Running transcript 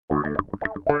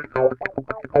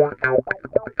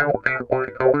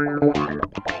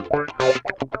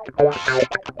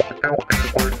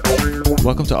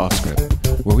Welcome to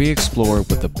Offscript, where we explore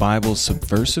what the Bible's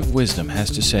subversive wisdom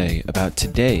has to say about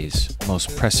today's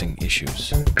most pressing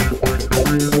issues.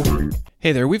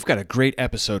 Hey there, we've got a great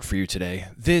episode for you today.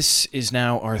 This is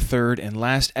now our third and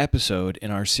last episode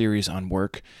in our series on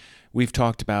work. We've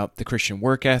talked about the Christian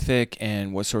work ethic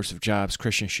and what sorts of jobs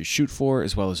Christians should shoot for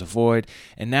as well as avoid.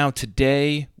 And now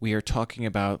today we are talking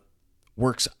about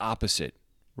work's opposite,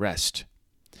 rest.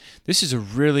 This is a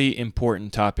really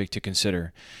important topic to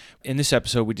consider. In this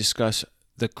episode, we discuss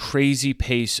the crazy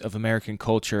pace of American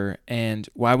culture and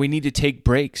why we need to take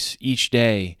breaks each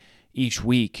day, each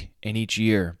week, and each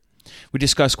year. We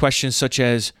discuss questions such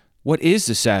as, what is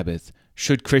the Sabbath?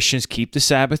 Should Christians keep the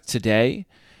Sabbath today?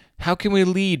 How can we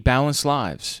lead balanced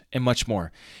lives? And much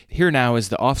more. Here now is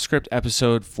the Offscript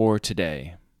episode for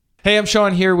today. Hey, I'm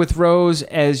Sean here with Rose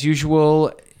as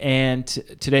usual, and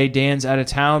today Dan's out of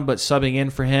town, but subbing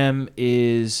in for him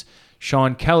is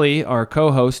Sean Kelly, our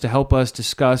co-host, to help us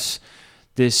discuss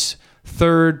this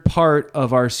third part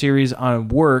of our series on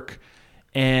work.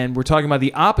 And we're talking about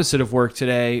the opposite of work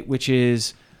today, which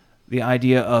is the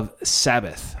idea of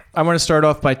Sabbath. I want to start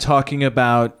off by talking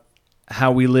about how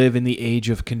we live in the age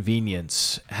of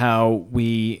convenience, how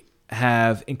we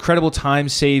have incredible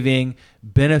time-saving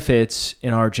benefits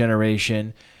in our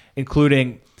generation,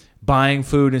 including buying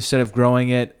food instead of growing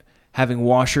it, having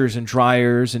washers and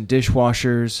dryers and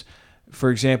dishwashers.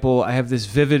 For example, I have this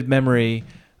vivid memory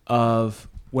of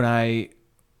when I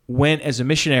went as a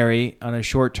missionary on a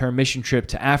short-term mission trip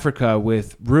to Africa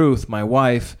with Ruth, my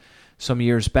wife, some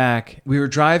years back. We were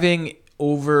driving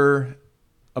over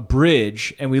a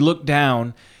bridge and we looked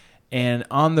down, and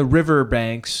on the river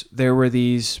banks there were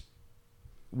these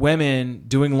women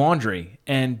doing laundry.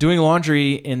 And doing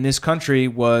laundry in this country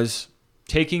was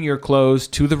taking your clothes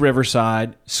to the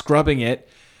riverside, scrubbing it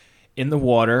in the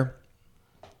water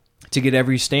to get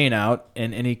every stain out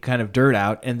and any kind of dirt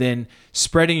out, and then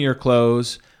spreading your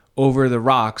clothes over the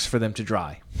rocks for them to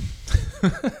dry.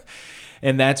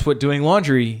 And that's what doing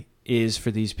laundry is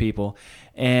for these people.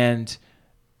 And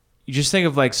you just think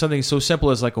of like something so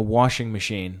simple as like a washing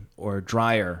machine or a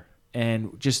dryer,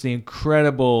 and just the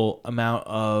incredible amount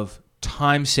of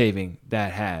time saving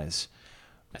that has.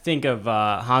 I think of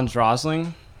Hans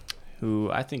Rosling, who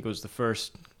I think was the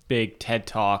first big TED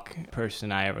Talk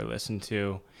person I ever listened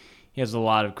to. He has a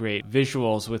lot of great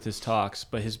visuals with his talks,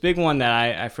 but his big one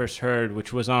that I first heard,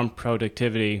 which was on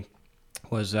productivity,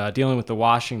 was dealing with the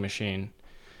washing machine.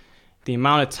 The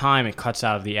amount of time it cuts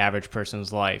out of the average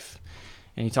person's life.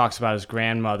 And he talks about his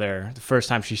grandmother. The first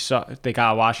time they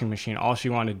got a washing machine, all she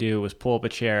wanted to do was pull up a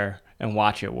chair and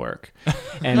watch it work.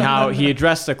 And how he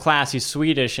addressed the class. He's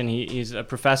Swedish and he's a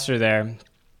professor there.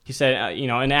 He said,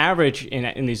 an average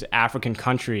in these African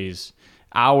countries,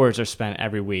 hours are spent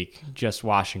every week just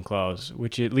washing clothes,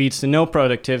 which it leads to no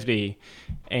productivity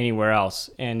anywhere else.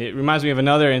 And it reminds me of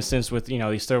another instance with,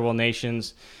 these third world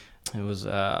nations. It was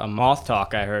a Moth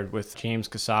Talk I heard with James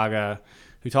Kasaga,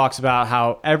 who talks about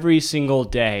how every single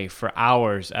day for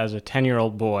hours as a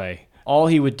 10-year-old boy, all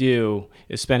he would do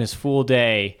is spend his full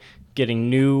day getting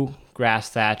new grass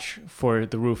thatch for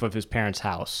the roof of his parents'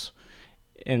 house.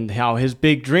 And how his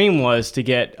big dream was to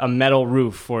get a metal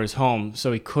roof for his home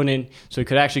so he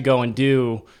could actually go and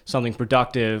do something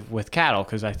productive with cattle,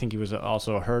 because I think he was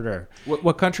also a herder.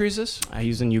 What country is this? He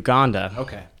was in Uganda.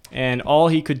 Okay. And all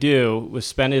he could do was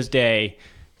spend his day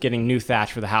getting new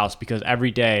thatch for the house, because every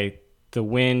day the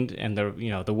wind and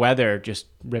the weather just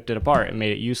ripped it apart and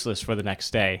made it useless for the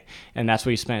next day. And that's what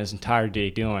he spent his entire day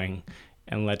doing,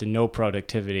 and led to no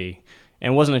productivity.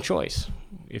 And it wasn't a choice.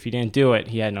 If he didn't do it,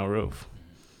 he had no roof.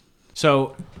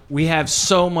 So we have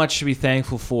so much to be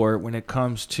thankful for when it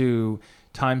comes to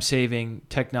time-saving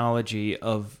technology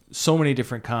of so many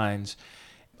different kinds.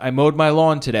 I mowed my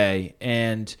lawn today,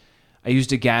 and I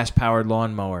used a gas-powered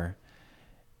lawnmower.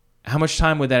 How much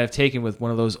time would that have taken with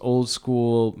one of those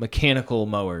old-school mechanical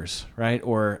mowers, right?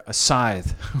 Or a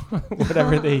scythe,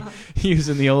 whatever they use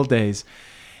in the old days.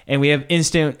 And we have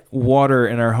instant water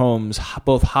in our homes,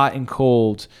 both hot and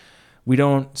cold. We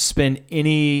don't spend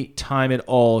any time at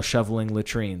all shoveling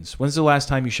latrines. When's the last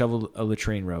time you shoveled a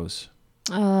latrine, Rose?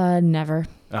 Never.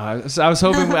 I was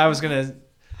hoping I was going to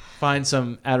find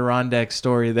some Adirondack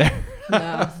story there.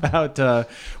 No. About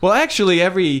actually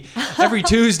every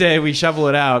Tuesday we shovel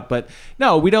it out, but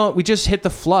no, we don't. We just hit the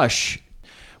flush.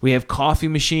 We have coffee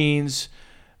machines.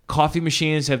 Coffee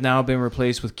machines have now been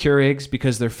replaced with Keurigs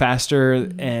because they're faster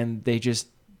and they just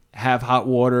have hot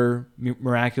water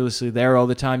miraculously there all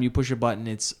the time. You push a button,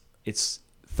 it's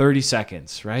 30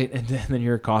 seconds, right? And then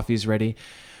your coffee's ready.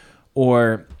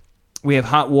 Or we have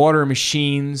hot water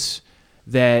machines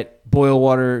that boil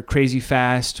water crazy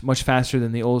fast, much faster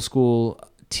than the old school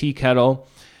tea kettle.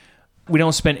 We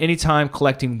don't spend any time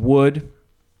collecting wood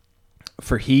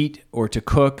for heat or to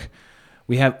cook.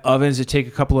 We have ovens that take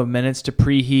a couple of minutes to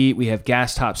preheat. We have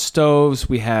gas top stoves.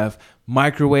 We have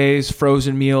microwaves,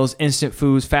 frozen meals, instant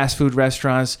foods, fast food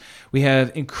restaurants. We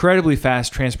have incredibly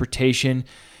fast transportation.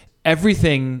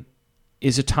 Everything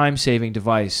is a time-saving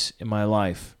device in my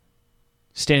life,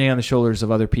 standing on the shoulders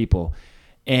of other people.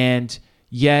 And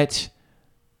yet,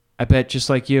 I bet just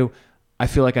like you, I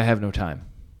feel like I have no time.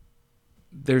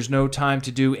 There's no time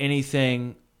to do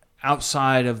anything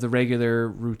outside of the regular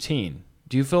routine.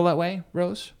 Do you feel that way,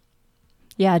 Rose?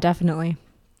 Yeah, definitely.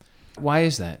 Why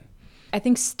is that? I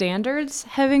think standards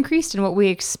have increased in what we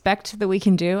expect that we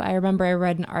can do. I remember I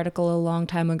read an article a long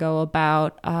time ago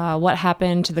about what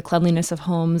happened to the cleanliness of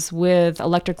homes with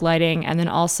electric lighting, and then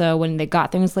also when they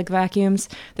got things like vacuums,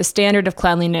 the standard of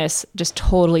cleanliness just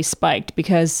totally spiked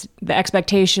because the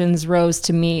expectations rose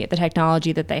to meet the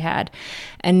technology that they had.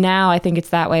 And now I think it's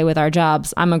that way with our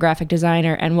jobs. I'm a graphic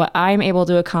designer, and what I'm able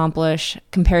to accomplish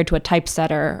compared to a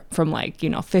typesetter from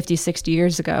 50, 60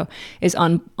 years ago is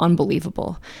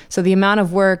unbelievable. So the amount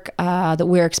of work that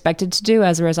we're expected to do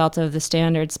as a result of the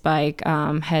standard spike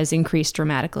has increased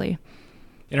dramatically.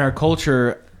 In our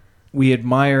culture, we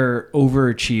admire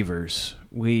overachievers.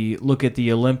 We look at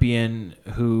the Olympian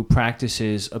who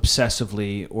practices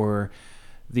obsessively, or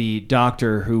the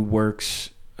doctor who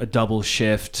works a double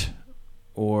shift,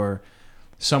 or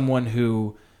someone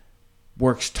who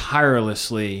works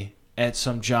tirelessly at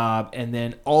some job and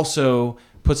then also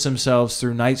puts themselves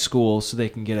through night school so they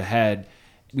can get ahead.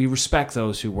 We respect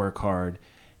those who work hard.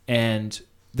 And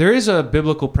there is a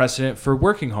biblical precedent for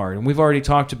working hard. And we've already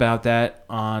talked about that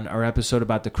on our episode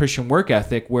about the Christian work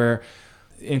ethic, where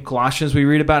in Colossians we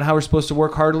read about how we're supposed to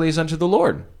work heartily as unto the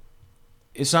Lord.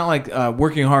 It's not like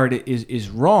working hard is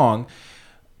wrong,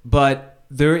 but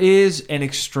there is an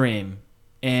extreme.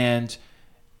 And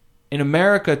in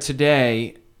America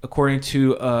today, according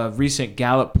to a recent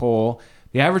Gallup poll,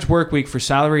 the average work week for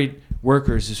salaried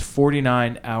workers is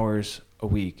 49 hours a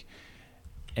week.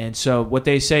 And so what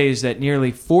they say is that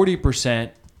nearly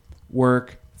 40%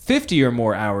 work 50 or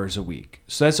more hours a week.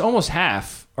 So that's almost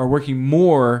half are working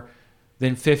more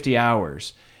than 50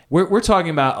 hours. We're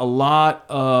talking about a lot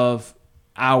of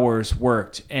hours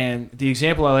worked. And the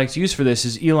example I like to use for this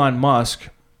is Elon Musk,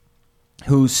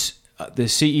 who's the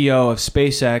CEO of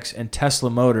SpaceX and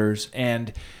Tesla Motors.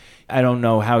 And I don't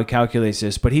know how he calculates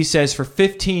this, but he says for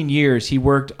 15 years he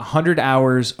worked 100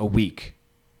 hours a week,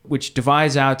 which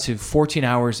divides out to 14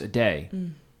 hours a day,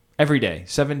 every day,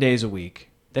 7 days a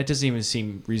week. That doesn't even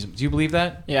seem reasonable. Do you believe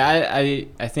that? Yeah,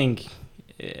 I think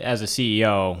as a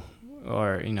CEO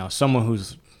or someone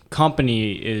whose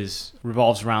company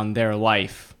revolves around their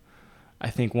life, I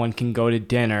think one can go to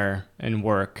dinner and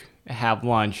work, have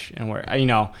lunch and work.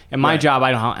 In my job,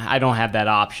 I don't have that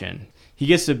option. He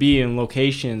gets to be in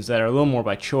locations that are a little more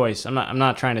by choice. I'm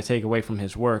not trying to take away from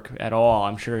his work at all.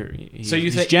 I'm sure he's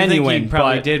genuine. You think he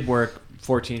probably did work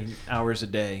 14 hours a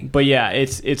day. But yeah,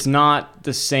 it's not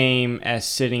the same as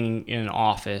sitting in an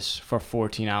office for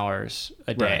 14 hours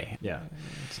a day. Right. Yeah.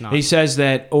 It's not. He says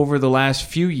that over the last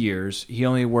few years, he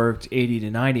only worked 80 to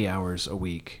 90 hours a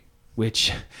week,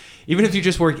 which even if you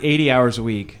just work 80 hours a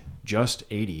week, just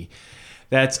 80,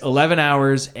 that's 11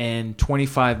 hours and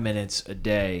 25 minutes a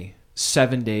day,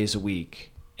 7 days a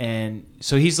week. And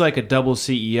so he's like a double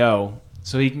CEO.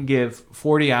 So he can give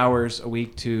 40 hours a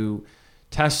week to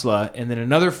Tesla and then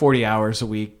another 40 hours a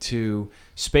week to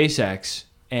SpaceX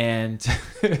and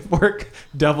work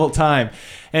double time.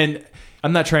 And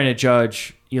I'm not trying to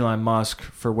judge Elon Musk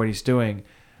for what he's doing,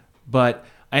 but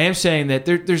I am saying that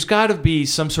there's got to be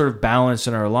some sort of balance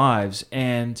in our lives.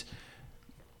 And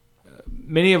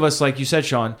many of us, like you said,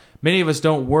 Sean, many of us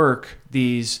don't work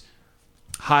these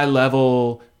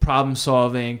high-level,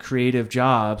 problem-solving, creative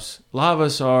jobs. A lot of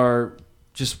us are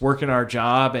just working our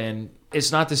job, and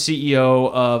it's not the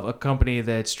CEO of a company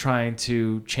that's trying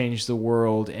to change the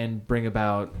world and bring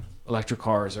about electric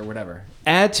cars or whatever.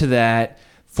 Add to that,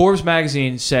 Forbes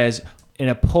magazine says in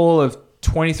a poll of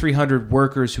 2,300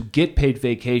 workers who get paid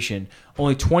vacation,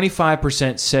 only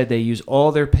 25% said they use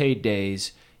all their paid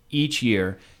days each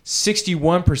year.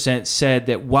 61% said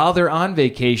that while they're on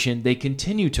vacation, they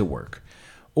continue to work.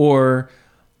 Or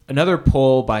another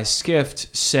poll by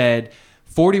Skift said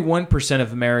 41%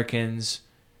 of Americans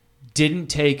didn't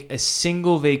take a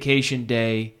single vacation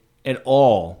day at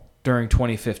all during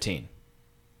 2015.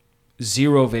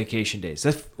 0 vacation days.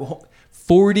 That's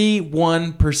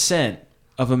 41%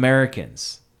 of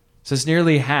Americans. So it's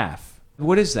nearly half.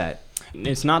 What is that?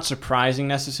 It's not surprising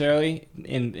necessarily.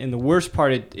 In the worst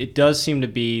part, it does seem to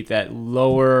be that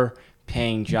lower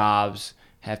paying jobs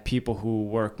have people who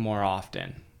work more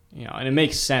often. And it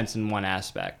makes sense in one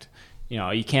aspect.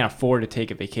 You can't afford to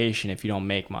take a vacation if you don't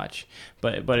make much.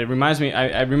 But it reminds me,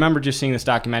 I remember just seeing this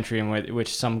documentary in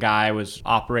which some guy was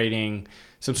operating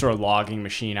some sort of logging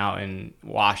machine out in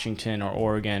Washington or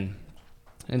Oregon.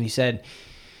 And he said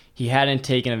he hadn't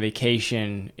taken a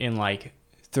vacation in like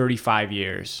 35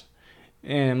 years.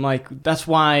 And I'm like, that's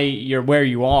why you're where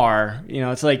you are.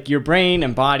 It's like your brain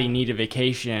and body need a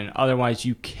vacation. Otherwise,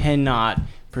 you cannot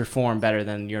perform better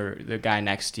than the guy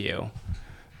next to you.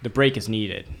 The break is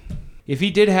needed. If he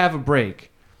did have a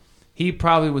break, he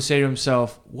probably would say to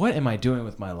himself, what am I doing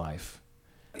with my life?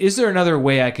 Is there another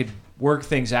way I could work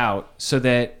things out so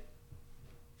that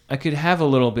I could have a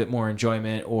little bit more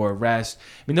enjoyment or rest?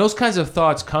 I mean, those kinds of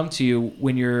thoughts come to you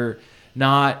when you're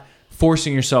not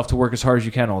forcing yourself to work as hard as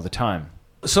you can all the time.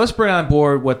 So let's bring on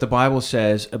board what the Bible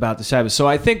says about the Sabbath. So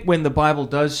I think when the Bible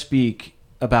does speak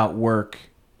about work,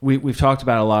 we've talked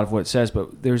about a lot of what it says,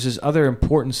 but there's this other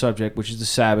important subject, which is the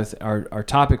Sabbath, our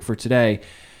topic for today.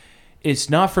 It's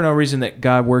not for no reason that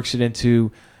God works it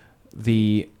into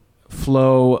the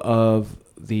flow of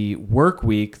the work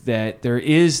week that there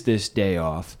is this day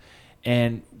off.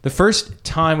 And the first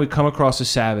time we come across the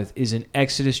Sabbath is in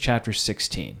Exodus chapter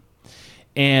 16.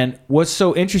 And what's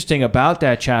so interesting about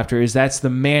that chapter is that's the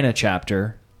manna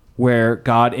chapter, where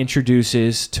God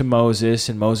introduces to Moses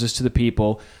and Moses to the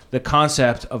people the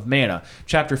concept of manna.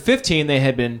 Chapter 15, they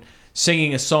had been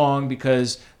singing a song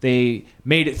because they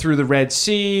made it through the Red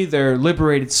Sea, they're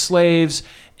liberated slaves,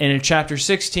 and in chapter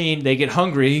 16, they get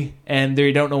hungry and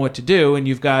they don't know what to do, and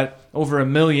you've got over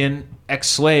 1 million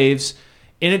ex-slaves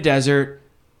in a desert,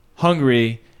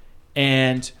 hungry,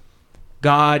 and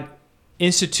God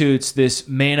institutes this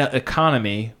manna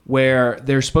economy where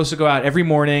they're supposed to go out every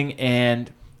morning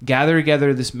and gather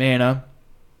together this manna,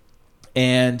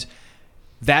 and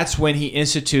that's when he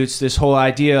institutes this whole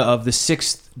idea of the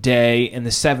sixth day and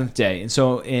the seventh day. And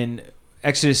so in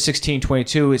Exodus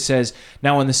 16:22, it says,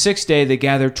 "Now on the sixth day they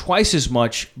gathered twice as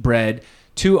much bread,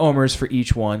 2 omers for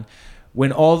each one.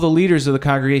 When all the leaders of the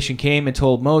congregation came and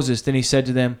told Moses, then he said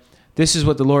to them, 'This is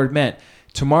what the Lord meant.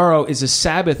 Tomorrow is a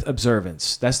Sabbath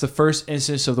observance.'" That's the first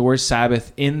instance of the word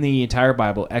Sabbath in the entire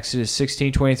Bible, Exodus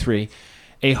 16:23.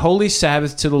 "A holy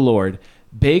Sabbath to the Lord.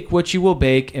 Bake what you will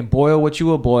bake and boil what you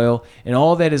will boil, and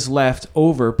all that is left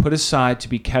over put aside to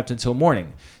be kept until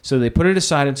morning." So they put it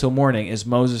aside until morning as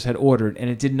Moses had ordered, and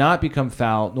it did not become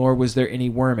foul, nor was there any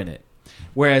worm in it.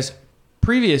 Whereas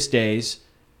previous days,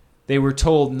 they were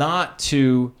told not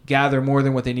to gather more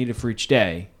than what they needed for each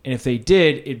day. And if they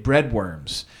did, it bred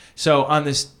worms. So on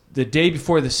the day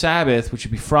before the Sabbath, which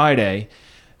would be Friday,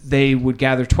 they would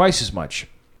gather twice as much.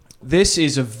 This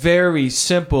is a very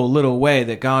simple little way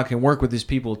that God can work with his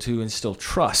people to instill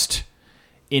trust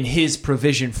in his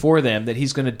provision for them, that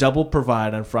he's going to double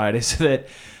provide on Friday so that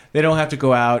they don't have to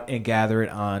go out and gather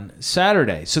it on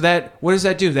Saturday. So that, what does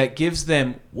that do? That gives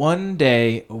them one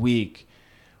day a week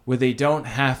where they don't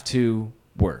have to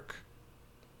work.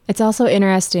 It's also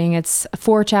interesting. It's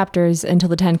 4 chapters until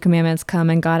the 10 Commandments come,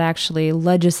 and God actually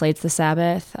legislates the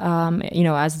Sabbath,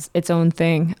 as its own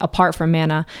thing, apart from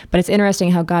manna. But it's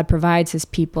interesting how God provides his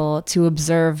people to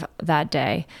observe that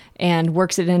day and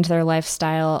works it into their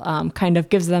lifestyle, kind of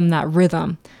gives them that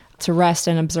rhythm to rest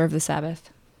and observe the Sabbath.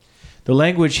 The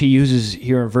language he uses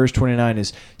here in verse 29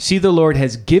 is, "See, the Lord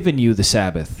has given you the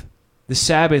Sabbath." The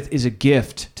Sabbath is a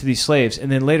gift to these slaves. And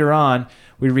then later on,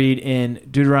 we read in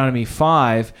Deuteronomy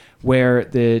 5, where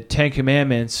the 10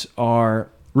 Commandments are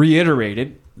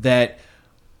reiterated, that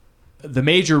the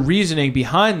major reasoning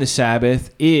behind the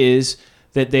Sabbath is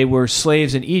that they were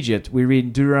slaves in Egypt. We read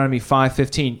in Deuteronomy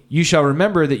 5:15, "You shall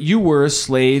remember that you were a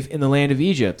slave in the land of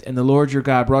Egypt, and the Lord your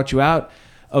God brought you out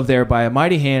of there by a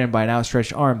mighty hand and by an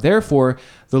outstretched arm. Therefore,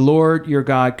 the Lord your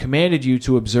God commanded you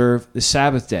to observe the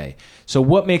Sabbath day." So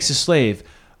what makes a slave?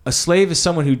 A slave is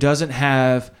someone who doesn't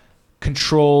have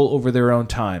control over their own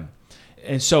time.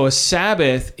 And so a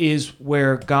Sabbath is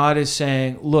where God is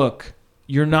saying, look,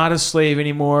 you're not a slave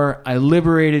anymore. I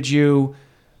liberated you.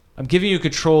 I'm giving you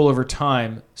control over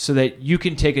time so that you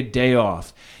can take a day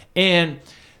off. And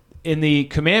in the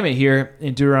commandment here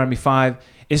in Deuteronomy 5,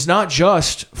 it's not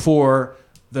just for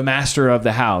the master of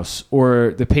the house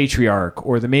or the patriarch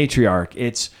or the matriarch.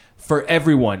 It's for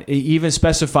everyone. It even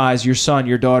specifies your son,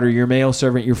 your daughter, your male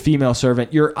servant, your female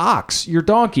servant, your ox, your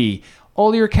donkey,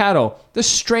 all your cattle, the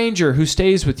stranger who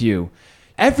stays with you.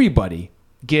 Everybody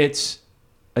gets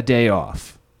a day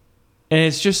off. And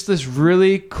it's just this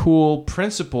really cool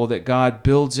principle that God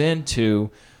builds into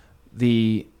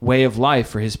the way of life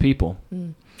for his people.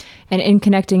 And in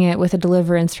connecting it with a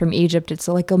deliverance from Egypt, it's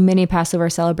like a mini Passover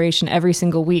celebration every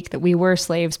single week that we were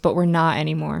slaves, but we're not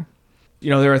anymore.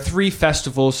 There are 3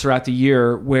 festivals throughout the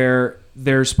year where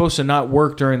they're supposed to not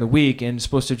work during the week and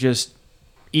supposed to just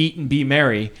eat and be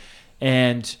merry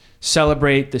and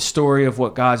celebrate the story of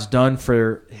what God's done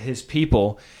for his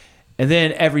people. And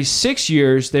then every 6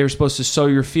 years, they were supposed to sow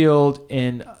your field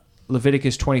in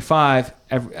Leviticus 25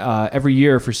 every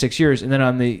year for 6 years. And then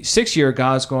on the 6th year,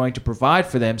 God's going to provide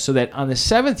for them so that on the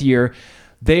 7th year,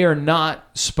 they are not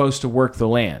supposed to work the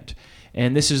land.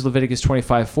 And this is Leviticus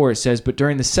 25:4. It says, "But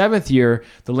during the 7th year,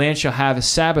 the land shall have a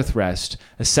Sabbath rest,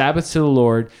 a Sabbath to the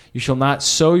Lord. You shall not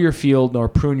sow your field nor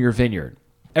prune your vineyard."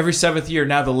 Every 7th year,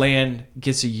 now the land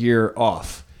gets a year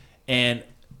off. And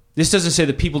this doesn't say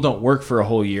that people don't work for a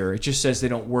whole year. It just says they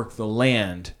don't work the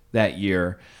land that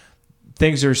year.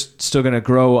 Things are still going to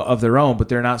grow of their own, but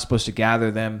they're not supposed to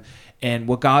gather them. And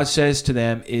what God says to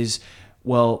them is,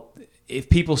 well, if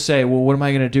people say, well, what am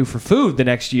I going to do for food the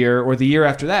next year or the year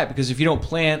after that? Because if you don't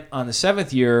plant on the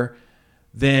 7th year,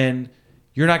 then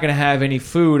you're not going to have any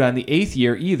food on the 8th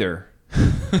year either.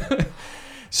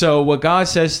 So what God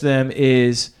says to them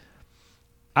is,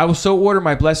 I will so order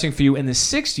my blessing for you in the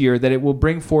 6th year that it will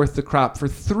bring forth the crop for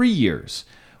 3 years.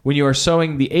 When you are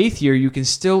sowing the 8th year, you can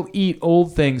still eat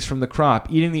old things from the crop,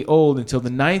 eating the old until the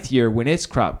 9th year when its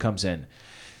crop comes in.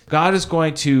 God is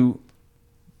going to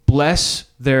bless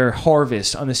their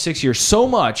harvest on the 6th year so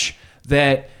much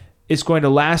that it's going to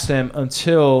last them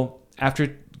until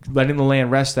after letting the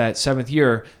land rest that 7th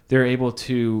year, they're able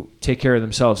to take care of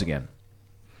themselves again.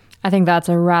 I think that's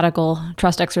a radical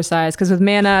trust exercise, because with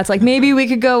manna, it's like maybe we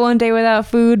could go one day without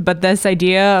food, but this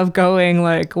idea of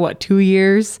going 2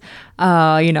 years,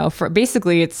 for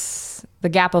basically it's the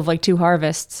gap of 2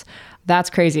 harvests. That's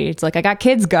crazy. It's like, I got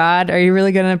kids, God, are you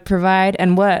really going to provide?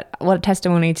 And what a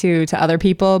testimony to other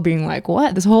people being like,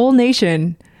 what? This whole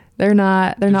nation, they're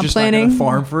not just planning. Not gonna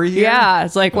farm for a year? Yeah.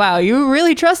 It's like, wow, you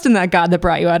really trust in that God that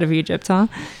brought you out of Egypt, huh?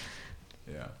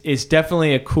 Yeah. It's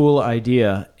definitely a cool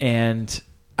idea. And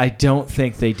I don't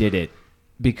think they did it,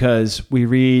 because we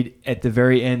read at the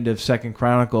very end of 2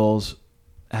 Chronicles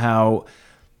how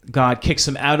God kicks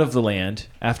them out of the land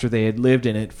after they had lived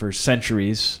in it for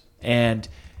centuries. And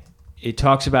it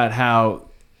talks about how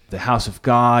the house of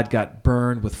God got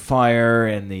burned with fire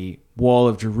and the wall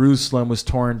of Jerusalem was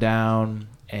torn down.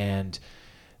 And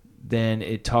then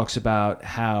it talks about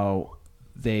how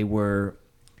they were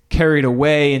carried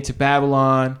away into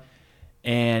Babylon.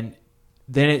 And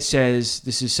then it says,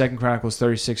 this is 2 Chronicles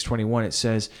 36:21, it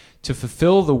says, to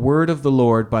fulfill the word of the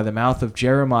Lord by the mouth of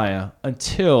Jeremiah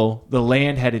until the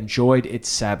land had enjoyed its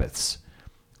Sabbaths.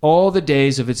 All the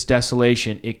days of its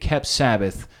desolation it kept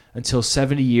Sabbath until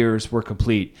 70 years were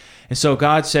complete. And so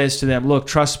God says to them, look,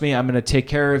 trust me, I'm going to take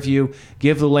care of you.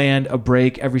 Give the land a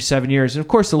break every 7 years. And of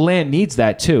course, the land needs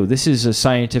that too. This is a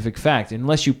scientific fact.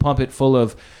 Unless you pump it full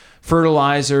of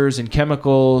fertilizers and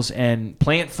chemicals and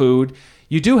plant food,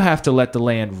 you do have to let the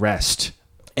land rest.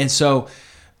 And so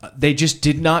they just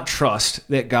did not trust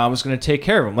that God was going to take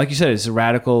care of them. Like you said, it's a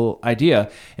radical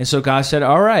idea. And so God said,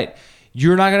 all right,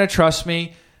 you're not going to trust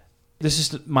me. This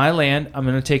is my land. I'm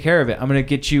going to take care of it. I'm going to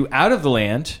get you out of the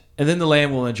land, and then the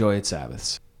land will enjoy its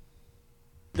Sabbaths.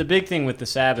 The big thing with the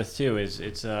Sabbath, too, is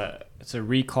it's a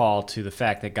recall to the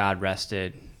fact that God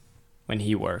rested when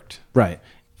he worked. Right.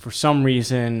 For some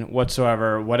reason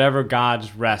whatsoever, whatever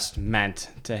God's rest meant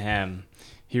to him,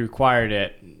 he required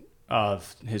it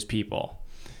of his people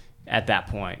at that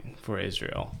point for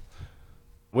Israel.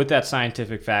 With that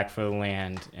scientific fact for the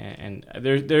land, and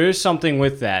there is something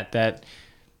with that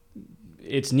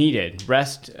it's needed.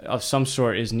 Rest of some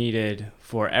sort is needed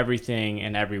for everything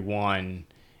and everyone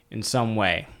in some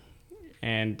way.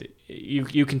 And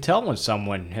you can tell when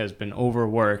someone has been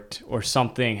overworked or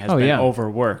something has been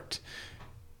overworked.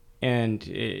 And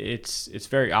it's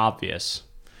very obvious.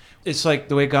 It's like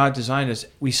the way God designed us.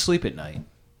 We sleep at night.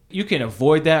 You can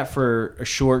avoid that for a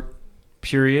short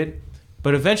period,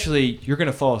 but eventually you're going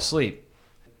to fall asleep.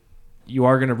 You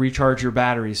are going to recharge your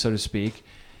batteries, so to speak,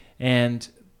 and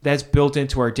that's built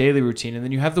into our daily routine. And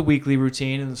then you have the weekly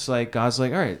routine, and it's like God's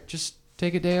like, all right, just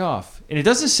take a day off. And it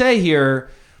doesn't say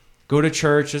here, go to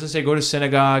church. It doesn't say go to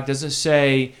synagogue. It doesn't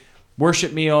say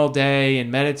worship me all day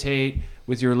and meditate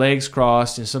with your legs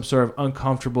crossed in some sort of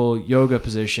uncomfortable yoga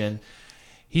position.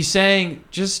 He's saying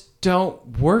just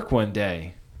don't work one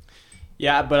day.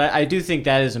 Yeah, but I do think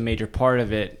that is a major part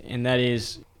of it, and that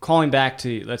is calling back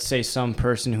to, let's say, some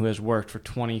person who has worked for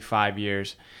 25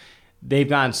 years. They've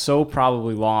gotten so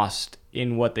probably lost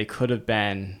in what they could have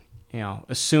been,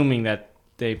 assuming that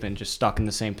they've been just stuck in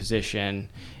the same position.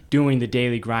 doing the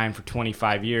daily grind for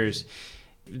 25 years,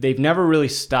 they've never really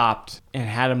stopped and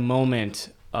had a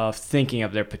moment of thinking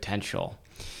of their potential,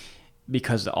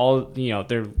 because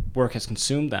their work has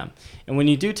consumed them. And when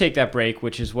you do take that break,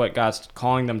 which is what God's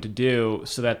calling them to do,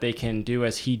 so that they can do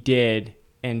as he did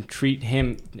and treat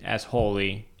him as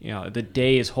holy, the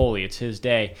day is holy, it's his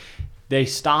day. They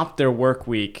stop their work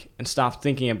week and stop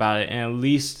thinking about it, and at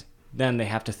least then they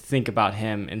have to think about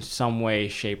him in some way,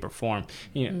 shape, or form.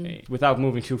 Without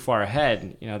moving too far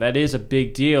ahead, that is a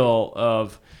big deal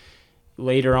of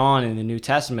later on in the New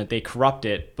Testament, they corrupt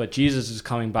it, but Jesus is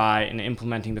coming by and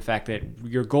implementing the fact that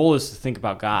your goal is to think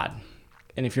about God.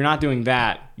 And if you're not doing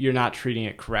that, you're not treating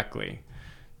it correctly.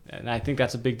 And I think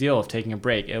that's a big deal of taking a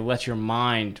break. It lets your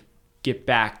mind get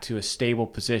back to a stable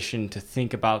position to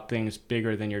think about things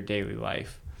bigger than your daily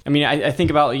life. I mean, I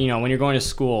think about, when you're going to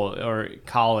school or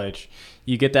college,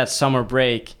 you get that summer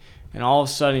break, and all of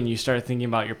a sudden you start thinking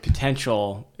about your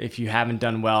potential. If you haven't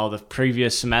done well the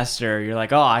previous semester, you're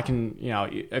like, oh, I can,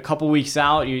 a couple weeks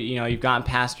out, you've gotten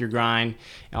past your grind,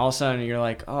 and all of a sudden you're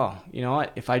like, oh, you know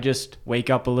what, if I just wake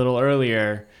up a little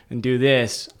earlier and do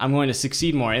this, I'm going to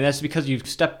succeed more. And that's because you've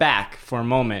stepped back for a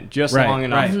moment, just long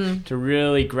enough to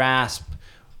really grasp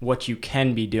what you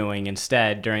can be doing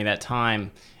instead during that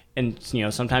time. And,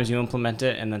 sometimes you implement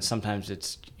it, and then sometimes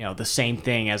it's, the same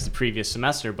thing as the previous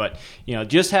semester. But,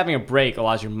 just having a break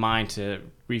allows your mind to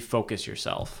refocus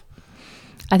yourself.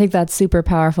 I think that's super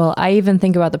powerful. I even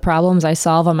think about the problems I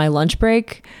solve on my lunch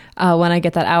break when I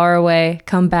get that hour away,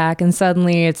 come back, and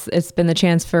suddenly it's been the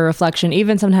chance for reflection.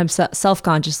 Even sometimes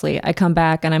self-consciously, I come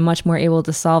back and I'm much more able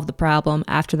to solve the problem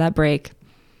after that break.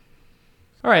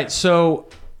 All right, so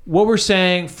what we're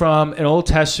saying from an Old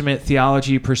Testament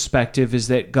theology perspective is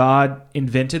that God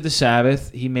invented the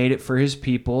Sabbath. He made it for his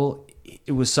people.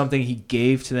 It was something he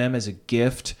gave to them as a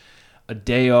gift, a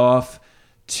day off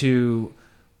to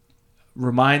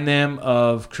remind them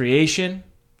of creation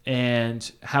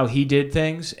and how he did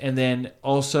things, and then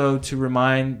also to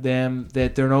remind them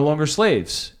that they're no longer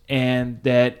slaves and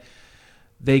that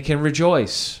they can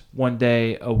rejoice one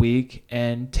day a week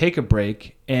and take a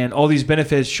break. And all these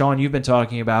benefits, Sean, you've been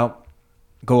talking about,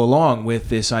 go along with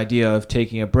this idea of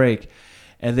taking a break.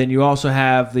 And then you also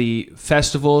have the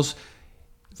festivals.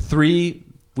 3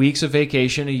 weeks of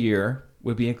vacation a year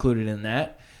would be included in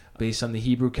that based on the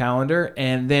Hebrew calendar.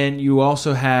 And then you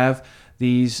also have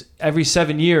these every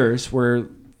 7 years where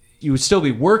you would still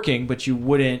be working, but you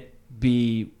wouldn't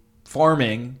be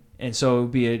farming. And so it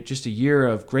would be just a year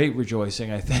of great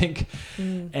rejoicing, I think.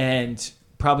 And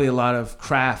probably a lot of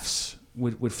crafts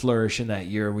would flourish in that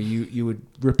year, where you would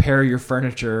repair your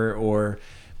furniture or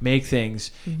make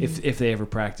things if they ever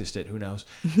practiced it. Who knows?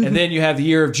 And then you have the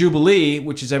year of Jubilee,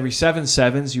 which is every 7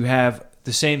 sevens. You have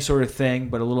the same sort of thing,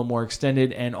 but a little more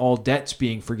extended, and all debts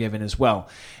being forgiven as well.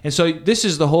 And so this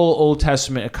is the whole Old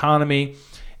Testament economy,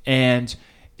 and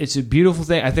it's a beautiful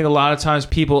thing. I think a lot of times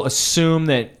people assume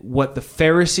that what the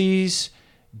Pharisees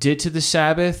did to the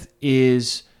Sabbath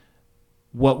is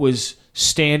what was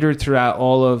standard throughout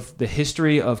all of the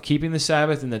history of keeping the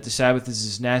Sabbath, and that the Sabbath is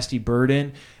this nasty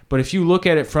burden. But if you look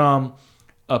at it from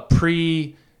a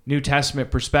pre-New Testament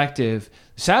perspective,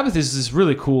 Sabbath is this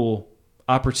really cool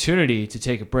opportunity to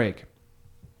take a break.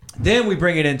 Then we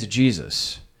bring it into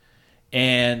Jesus,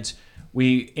 and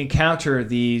we encounter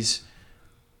these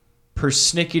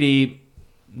persnickety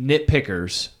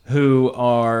nitpickers who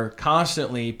are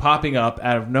constantly popping up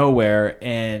out of nowhere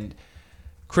and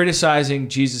criticizing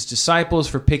Jesus' disciples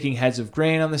for picking heads of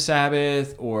grain on the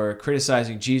Sabbath, or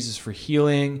criticizing Jesus for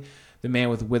healing the man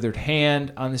with a withered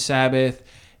hand on the Sabbath,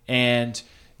 and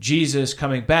Jesus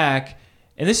coming back.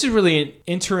 And this is really an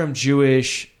interim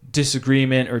Jewish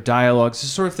disagreement or dialogue. It's the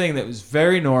sort of thing that was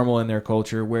very normal in their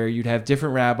culture, where you'd have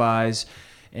different rabbis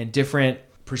and different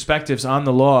perspectives on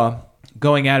the law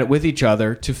going at it with each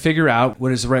other to figure out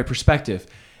what is the right perspective.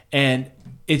 And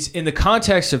it's in the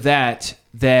context of that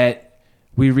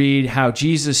we read how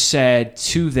Jesus said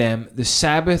to them, the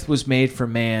Sabbath was made for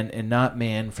man and not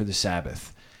man for the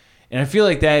Sabbath. And I feel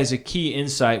like that is a key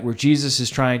insight where Jesus is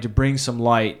trying to bring some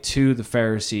light to the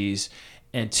Pharisees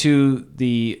and to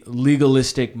the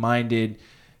legalistic-minded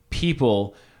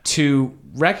people to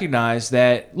recognize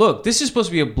that, look, this is supposed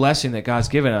to be a blessing that God's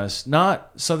given us,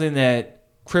 not something that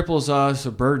cripples us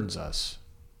or burdens us.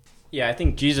 Yeah, I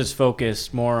think Jesus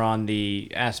focused more on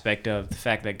the aspect of the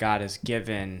fact that God has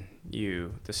given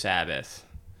you the Sabbath.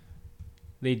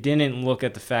 They didn't look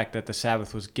at the fact that the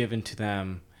Sabbath was given to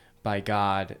them by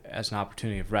God as an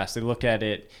opportunity of rest. They looked at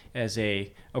it as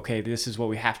okay, this is what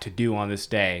we have to do on this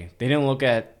day. They didn't look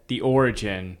at the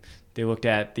origin, They looked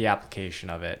at the application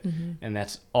of it, and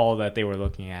that's all that they were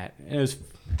looking at. And it was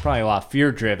probably a lot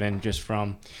fear-driven, just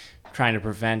from trying to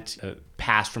prevent the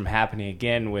past from happening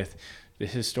again with the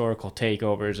historical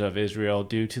takeovers of Israel,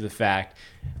 due to the fact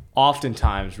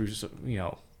oftentimes,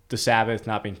 the Sabbath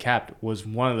not being kept was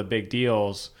one of the big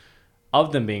deals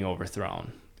of them being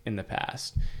overthrown in the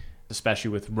past. Especially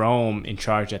with Rome in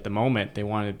charge at the moment, they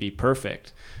wanted to be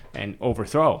perfect and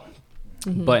overthrow.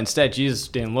 But instead, Jesus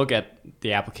didn't look at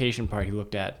the application part. He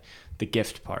looked at the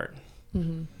gift part.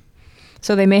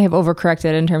 So they may have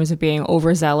overcorrected in terms of being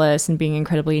overzealous and being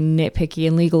incredibly nitpicky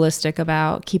and legalistic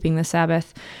about keeping the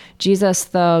Sabbath. Jesus,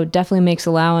 though, definitely makes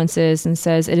allowances and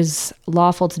says it is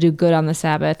lawful to do good on the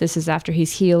Sabbath. This is after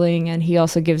he's healing. And he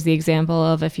also gives the example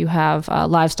of if you have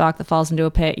livestock that falls into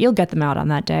a pit, you'll get them out on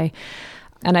that day.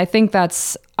 And I think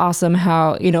that's awesome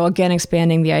how, again,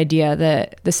 expanding the idea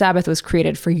that the Sabbath was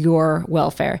created for your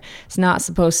welfare. It's not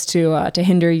supposed to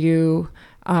hinder you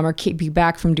or keep you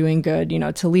back from doing good,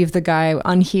 to leave the guy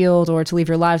unhealed or to leave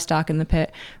your livestock in the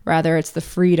pit. Rather, it's the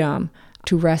freedom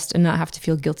to rest and not have to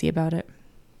feel guilty about it.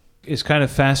 It's kind of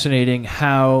fascinating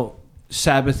how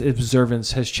Sabbath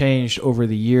observance has changed over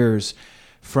the years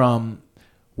from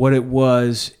what it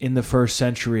was in the first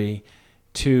century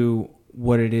to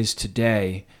what it is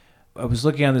today. I was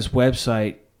looking on this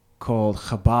website called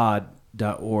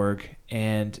Chabad.org,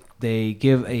 and they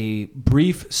give a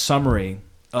brief summary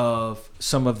of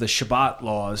some of the Shabbat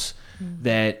laws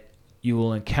that you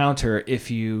will encounter if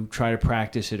you try to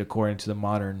practice it according to the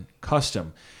modern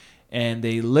custom. And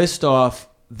they list off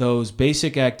those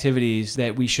basic activities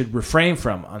that we should refrain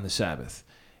from on the Sabbath,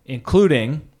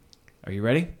 including, are you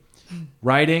ready?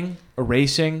 Writing,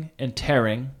 erasing, and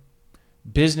tearing,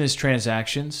 business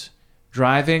transactions,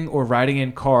 driving or riding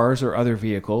in cars or other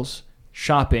vehicles,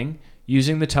 shopping,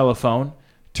 using the telephone,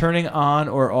 turning on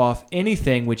or off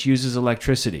anything which uses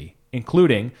electricity,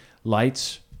 including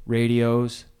lights,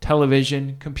 radios,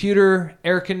 television, computer,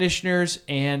 air conditioners,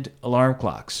 and alarm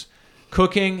clocks,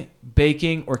 cooking,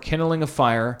 baking, or kindling a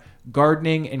fire,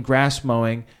 gardening and grass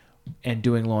mowing, and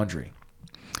doing laundry.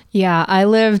 Yeah, I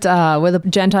lived with a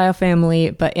Gentile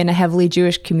family, but in a heavily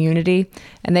Jewish community.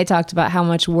 And they talked about how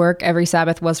much work every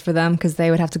Sabbath was for them because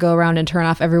they would have to go around and turn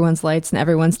off everyone's lights and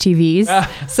everyone's TVs.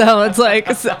 So it's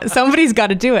like somebody's got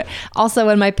to do it. Also,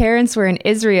 when my parents were in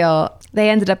Israel, they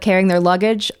ended up carrying their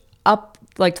luggage up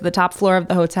like to the top floor of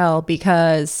the hotel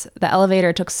because the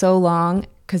elevator took so long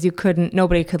because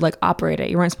nobody could like operate it.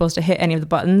 You weren't supposed to hit any of the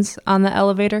buttons on the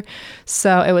elevator.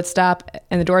 So it would stop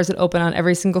and the doors would open on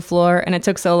every single floor. And it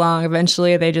took so long.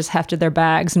 Eventually they just hefted their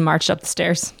bags and marched up the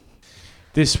stairs.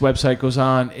 This website goes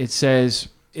on. It says,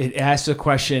 it asks a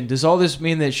question, does all this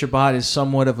mean that Shabbat is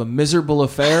somewhat of a miserable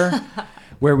affair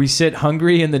where we sit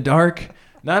hungry in the dark?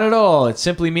 Not at all. It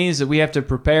simply means that we have to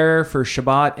prepare for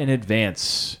Shabbat in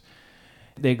advance.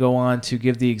 They go on to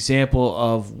give the example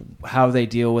of how they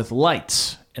deal with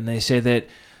lights. And they say that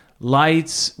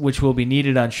lights, which will be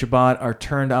needed on Shabbat, are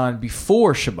turned on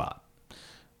before Shabbat.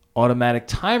 Automatic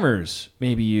timers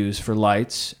may be used for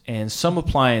lights and some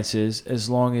appliances as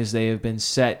long as they have been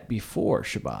set before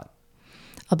Shabbat.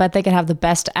 I'll bet they could have the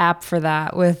best app for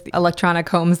that with electronic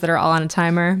homes that are all on a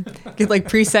timer. You could like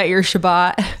preset your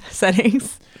Shabbat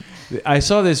settings. I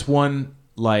saw this one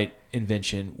light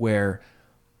invention where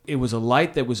it was a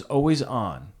light that was always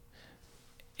on.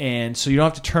 And so you don't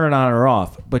have to turn it on or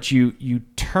off, but you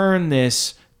turn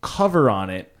this cover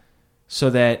on it so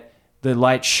that the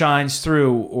light shines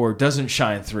through or doesn't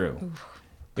shine through. Oof.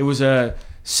 It was a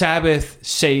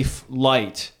Sabbath-safe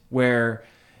light where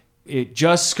it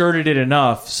just skirted it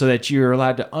enough so that you're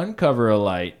allowed to uncover a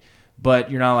light,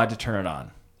 but you're not allowed to turn it on.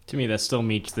 To me, that still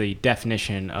meets the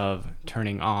definition of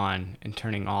turning on and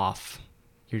turning off.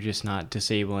 You're just not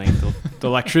disabling the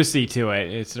electricity to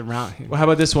it. It's around. Well, how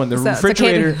about this one?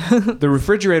 The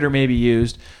refrigerator may be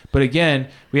used, but again,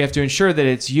 we have to ensure that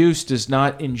its use does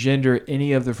not engender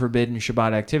any of the forbidden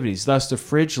Shabbat activities. Thus, the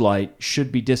fridge light should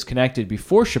be disconnected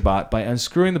before Shabbat by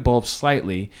unscrewing the bulb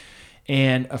slightly,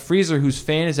 and a freezer whose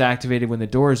fan is activated when the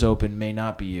door is open may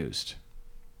not be used.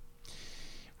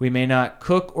 We may not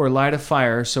cook or light a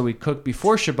fire, so we cook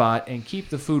before Shabbat and keep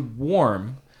the food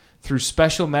warm through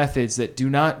special methods that do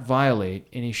not violate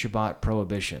any Shabbat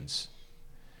prohibitions.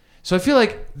 So I feel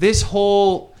like this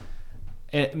whole,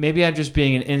 maybe I'm just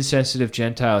being an insensitive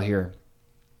Gentile here,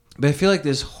 but I feel like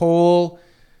this whole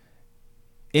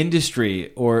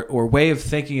industry or way of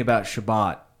thinking about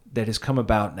Shabbat that has come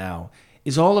about now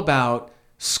is all about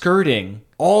skirting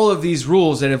all of these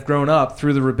rules that have grown up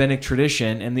through the rabbinic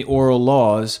tradition and the oral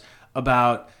laws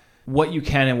about what you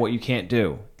can and what you can't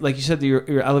do. Like you said,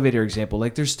 your elevator example,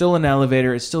 like there's still an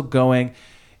elevator, it's still going.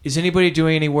 Is anybody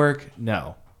doing any work?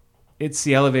 No. It's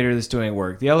the elevator that's doing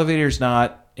work. The elevator is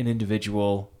not an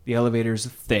individual. The elevator is a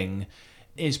thing.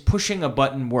 Is pushing a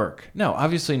button work? No,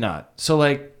 obviously not. So,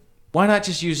 like, why not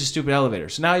just use a stupid elevator?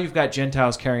 So now you've got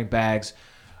Gentiles carrying bags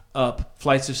up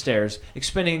flights of stairs,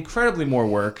 expending incredibly more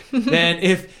work than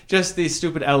if just the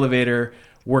stupid elevator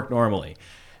worked normally.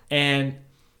 And,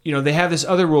 you know, they have this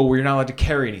other rule where you're not allowed to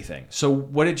carry anything. So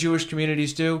what did Jewish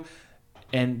communities do?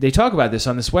 And they talk about this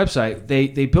on this website.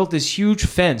 They built this huge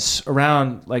fence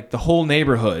around, like, the whole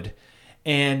neighborhood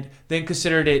and then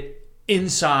considered it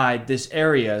inside this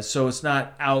area so it's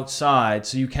not outside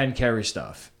so you can carry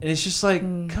stuff. And it's just like,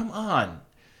 come on.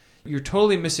 You're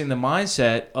totally missing the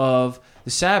mindset of the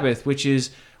Sabbath, which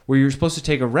is where you're supposed to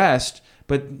take a rest,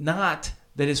 but not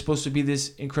that it's supposed to be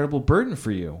this incredible burden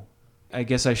for you. I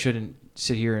guess I shouldn't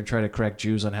sit here and try to correct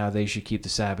Jews on how they should keep the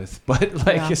Sabbath, but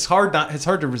it's hard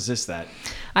to resist that.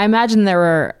 I imagine there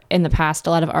were in the past a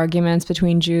lot of arguments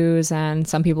between Jews, and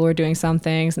some people were doing some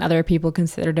things and other people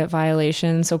considered it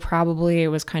violation. So probably it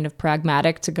was kind of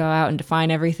pragmatic to go out and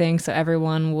define everything so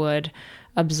everyone would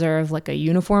observe like a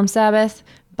uniform Sabbath.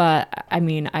 But I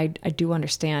mean, I do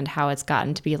understand how it's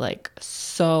gotten to be like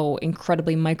so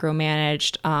incredibly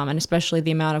micromanaged, and especially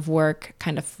the amount of work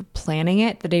kind of planning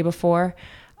it the day before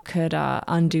could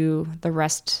undo the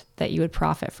rest that you would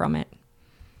profit from it.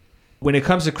 When it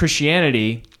comes to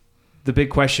Christianity, the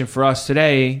big question for us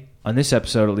today, on this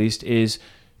episode at least, is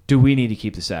do we need to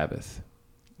keep the Sabbath?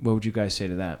 What would you guys say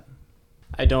to that?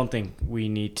 I don't think we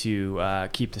need to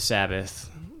keep the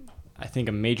Sabbath. I think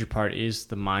a major part is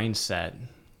the mindset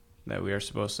that we are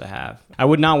supposed to have. I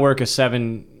would not work a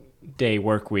 7-day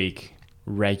work week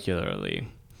regularly.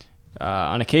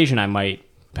 On occasion, I might,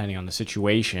 depending on the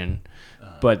situation,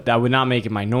 but that would not make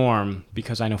it my norm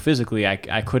because I know physically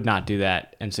I could not do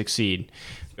that and succeed.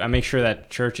 I make sure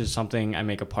that church is something I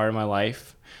make a part of my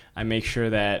life. I make sure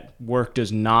that work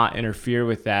does not interfere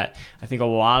with that. I think a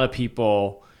lot of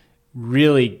people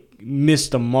really miss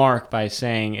the mark by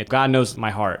saying, if God knows my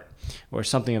heart, or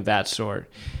something of that sort.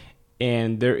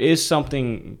 And there is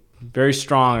something very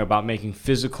strong about making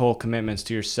physical commitments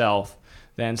to yourself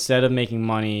that instead of making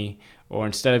money or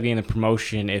instead of getting a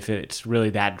promotion, if it's really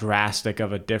that drastic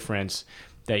of a difference,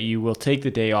 that you will take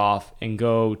the day off and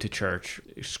go to church.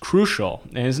 It's crucial.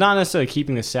 And it's not necessarily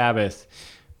keeping the Sabbath,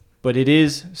 but it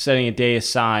is setting a day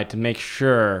aside to make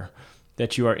sure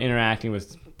that you are interacting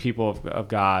with people of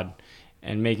God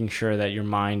and making sure that your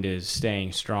mind is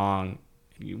staying strong.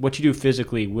 What you do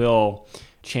physically will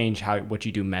change what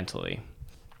you do mentally.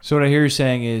 So what I hear you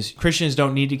saying is Christians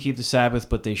don't need to keep the Sabbath,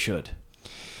 but they should.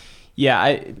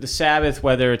 Yeah, the Sabbath,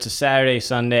 whether it's a Saturday,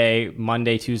 Sunday,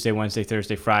 Monday, Tuesday, Wednesday,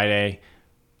 Thursday, Friday,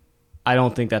 I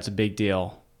don't think that's a big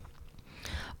deal.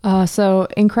 So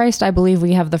in Christ, I believe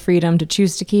we have the freedom to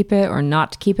choose to keep it or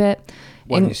not to keep it.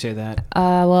 Why do you say that?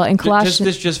 Well, in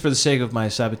Colossians... Just for the sake of my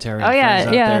Sabbatarian friends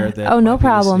out there that no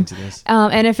problem. To this.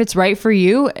 And if it's right for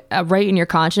you, right in your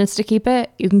conscience to keep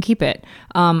it, you can keep it.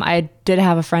 I did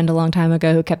have a friend a long time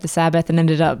ago who kept the Sabbath and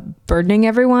ended up burdening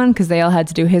everyone because they all had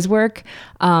to do his work.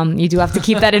 You do have to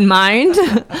keep that in mind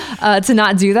to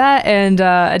not do that and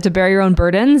to bear your own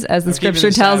burdens, as the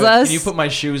scripture tells us. Can you put my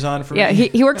shoes on for me? Yeah,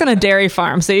 he worked on a dairy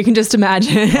farm, so you can just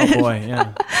imagine. Oh boy,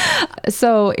 yeah.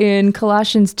 So in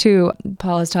Colossians 2,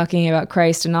 Paul is talking about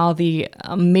Christ and all the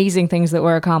amazing things that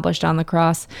were accomplished on the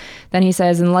cross. Then he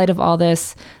says, in light of all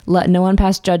this, let no one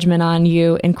pass judgment on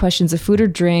you in questions of food or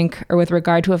drink, or with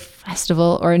regard to a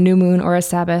festival or a new moon or a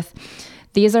Sabbath.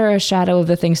 These are a shadow of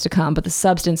the things to come, but the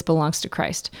substance belongs to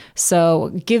Christ. So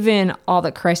given all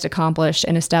that Christ accomplished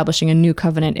in establishing a new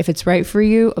covenant, if it's right for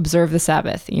you, observe the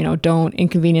Sabbath. Don't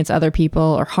inconvenience other people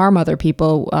or harm other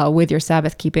people with your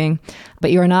Sabbath keeping,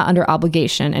 but you are not under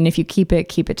obligation. And if you keep it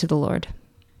to the Lord.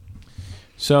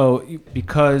 So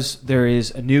because there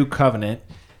is a new covenant,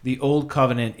 the old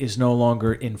covenant is no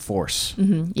longer in force.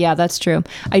 Mm-hmm. Yeah, that's true.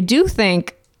 I do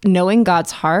think knowing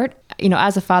God's heart,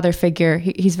 as a father figure,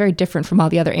 he's very different from all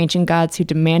the other ancient gods who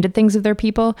demanded things of their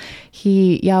people.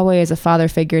 Yahweh is a father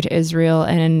figure to Israel,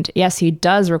 and yes, he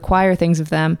does require things of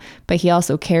them, but he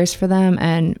also cares for them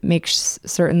and makes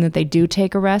certain that they do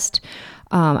take a rest.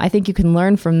 I think you can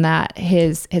learn from that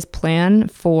his plan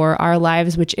for our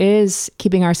lives, which is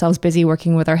keeping ourselves busy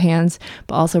working with our hands,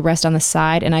 but also rest on the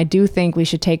side. And I do think we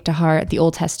should take to heart the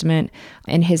Old Testament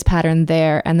and his pattern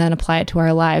there and then apply it to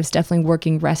our lives, definitely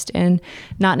working rest in,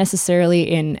 not necessarily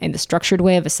in the structured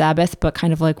way of a Sabbath, but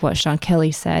kind of like what Sean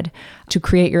Kelly said, to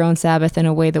create your own Sabbath in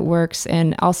a way that works,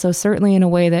 and also certainly in a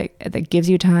way that gives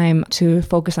you time to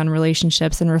focus on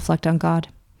relationships and reflect on God.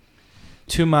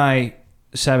 To my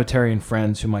Sabbatarian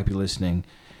friends who might be listening,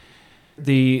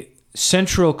 the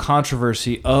central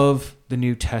controversy of the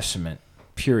New Testament,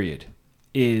 period,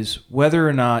 is whether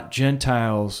or not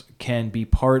Gentiles can be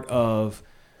part of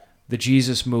the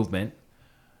Jesus movement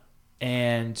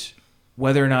and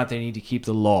whether or not they need to keep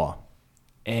the law.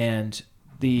 And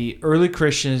the early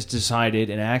Christians decided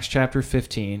in Acts chapter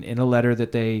 15, in a letter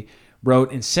that they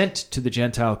wrote and sent to the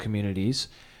Gentile communities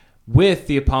with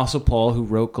the Apostle Paul, who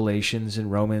wrote Galatians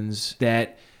and Romans,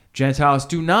 that Gentiles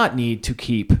do not need to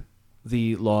keep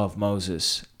the law of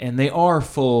Moses, and they are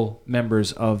full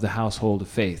members of the household of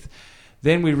faith.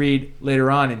 Then we read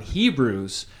later on in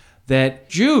Hebrews that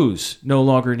Jews no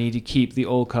longer need to keep the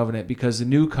old covenant because the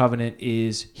new covenant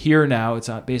is here now. It's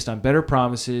based on better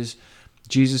promises.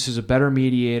 Jesus is a better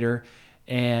mediator,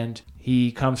 and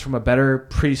he comes from a better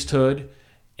priesthood,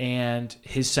 and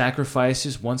his sacrifice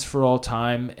is once for all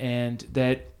time, and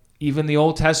that even the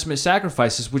Old Testament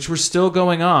sacrifices, which were still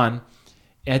going on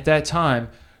at that time,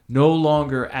 no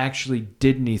longer actually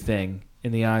did anything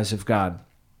in the eyes of God.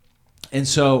 And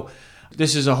so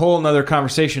this is a whole other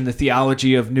conversation, the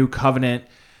theology of new covenant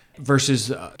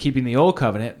versus keeping the old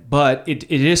covenant, but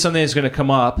it is something that's going to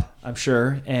come up, I'm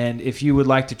sure. And if you would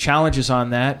like to challenge us on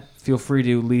that, feel free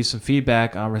to leave some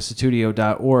feedback on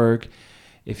restitutio.org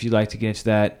if you'd like to get into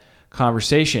that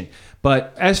conversation.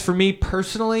 But as for me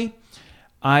personally,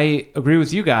 I agree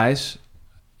with you guys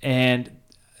and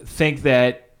think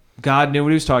that God knew what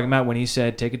he was talking about when he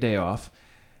said take a day off.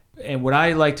 And what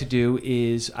I like to do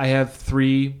is I have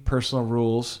 3 personal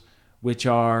rules, which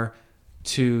are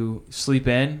to sleep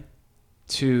in,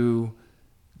 to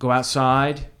go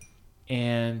outside,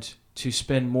 and to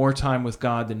spend more time with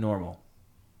God than normal.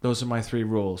 Those are my 3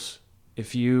 rules.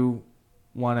 If you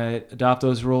want to adopt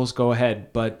those rules, go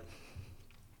ahead. But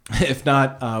if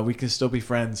not, we can still be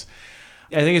friends.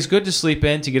 I think it's good to sleep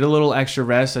in, to get a little extra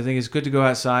rest. I think it's good to go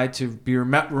outside, to be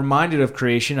reminded of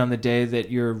creation on the day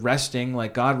that you're resting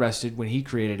like God rested when he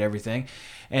created everything.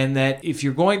 And that if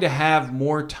you're going to have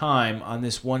more time on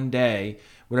this one day,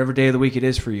 whatever day of the week it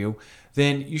is for you,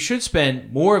 then you should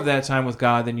spend more of that time with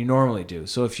God than you normally do.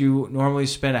 So if you normally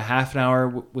spend a half an hour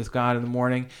with God in the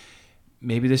morning,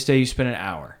 maybe this day you spend an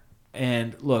hour.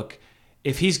 And look,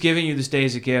 if he's giving you this day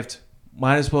as a gift,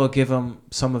 might as well give him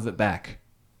some of it back.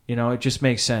 You know, it just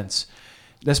makes sense.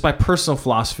 That's my personal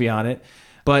philosophy on it.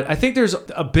 But I think there's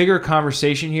a bigger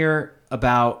conversation here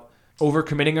about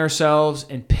overcommitting ourselves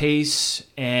and pace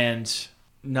and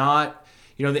not,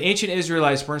 the ancient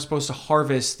Israelites weren't supposed to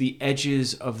harvest the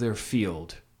edges of their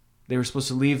field. They were supposed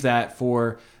to leave that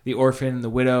for the orphan, the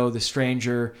widow, the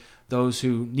stranger, those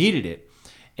who needed it.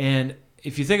 And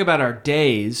if you think about our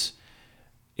days,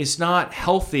 it's not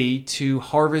healthy to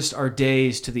harvest our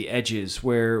days to the edges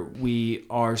where we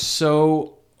are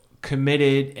so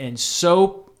committed and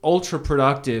so ultra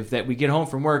productive that we get home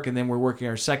from work and then we're working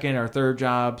our second or third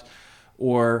jobs,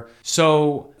 or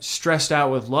so stressed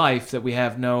out with life that we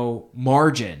have no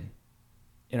margin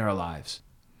in our lives.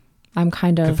 I'm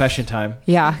kind of... Confession time.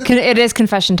 Yeah, it is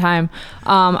confession time.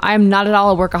 I'm not at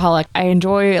all a workaholic. I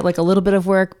enjoy like a little bit of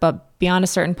work, but beyond a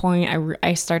certain point,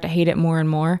 I start to hate it more and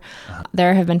more. Uh-huh.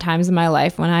 There have been times in my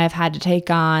life when I have had to take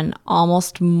on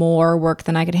almost more work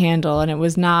than I could handle, and it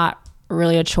was not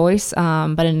really a choice,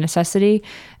 but a necessity.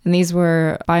 And these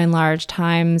were, by and large,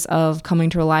 times of coming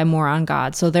to rely more on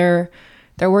God. So there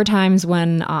were times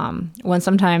when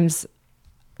sometimes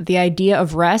the idea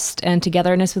of rest and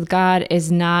togetherness with God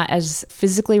is not as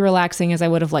physically relaxing as I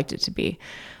would have liked it to be.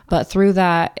 But through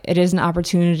that, it is an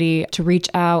opportunity to reach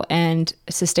out and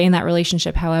sustain that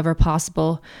relationship however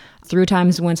possible through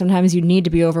times when sometimes you need to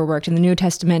be overworked. And the New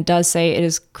Testament does say it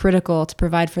is critical to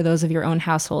provide for those of your own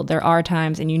household. There are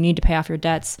times, and you need to pay off your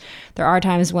debts. There are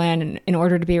times when, in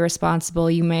order to be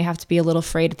responsible, you may have to be a little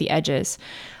frayed at the edges.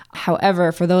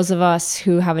 However, for those of us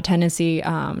who have a tendency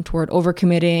toward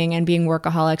overcommitting and being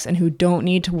workaholics and who don't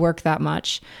need to work that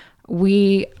much,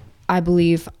 we, I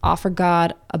believe, offer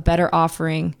God a better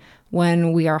offering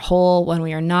when we are whole, when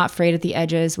we are not frayed at the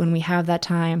edges, when we have that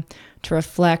time to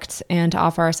reflect and to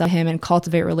offer ourselves to him and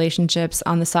cultivate relationships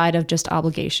on the side of just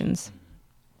obligations.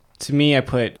 To me, I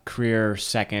put career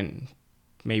second,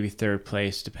 maybe third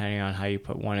place, depending on how you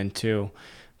put 1 and 2.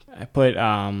 I put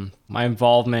my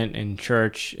involvement in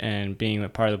church and being a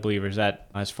part of the believers, that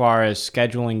as far as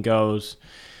scheduling goes,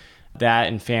 that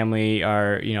and family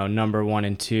are, number 1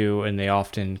 and 2, and they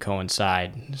often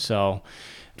coincide. So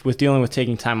with dealing with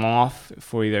taking time off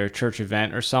for either a church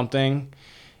event or something,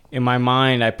 in my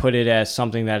mind, I put it as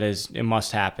something that it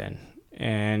must happen.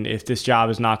 And if this job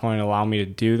is not going to allow me to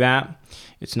do that,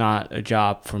 it's not a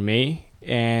job for me.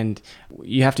 And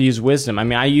you have to use wisdom. I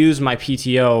mean, I use my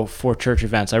PTO for church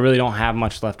events. I really don't have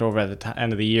much left over at the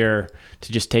end of the year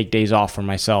to just take days off for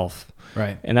myself.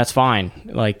 Right. And that's fine.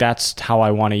 Like, that's how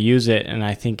I want to use it. And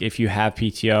I think if you have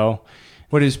PTO...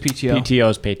 What is PTO? PTO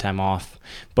is paid time off.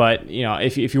 But,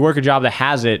 if you work a job that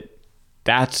has it,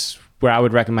 that's where I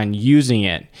would recommend using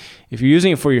it. If you're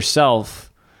using it for yourself,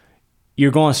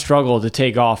 you're going to struggle to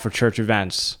take off for church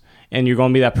events. And you're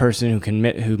going to be that person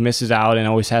who misses out and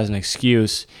always has an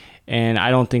excuse. And I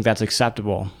don't think that's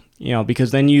acceptable.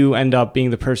 Because then you end up being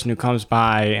the person who comes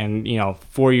by and,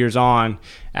 4 years on,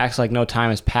 acts like no time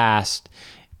has passed.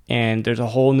 And there's a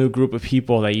whole new group of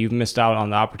people that you've missed out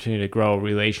on the opportunity to grow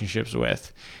relationships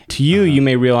with. To you, you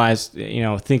may realize,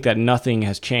 think that nothing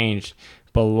has changed,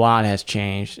 but a lot has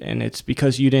changed. And it's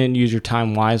because you didn't use your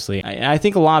time wisely. I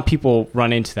think a lot of people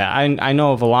run into that. I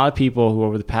know of a lot of people who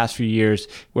over the past few years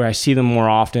where I see them more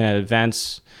often at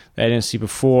events that I didn't see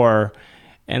before,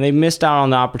 and they missed out on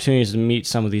the opportunities to meet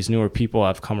some of these newer people that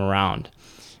have come around.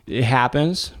 It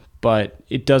happens, but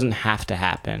it doesn't have to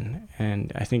happen.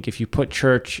 And I think if you put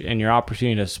church and your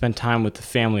opportunity to spend time with the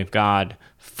family of God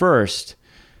first,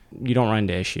 you don't run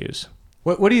into issues.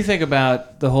 What do you think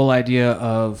about the whole idea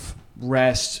of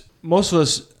rest? Most of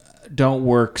us don't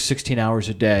work 16 hours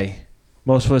a day.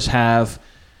 Most of us have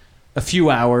a few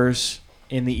hours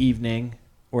in the evening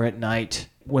or at night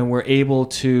when we're able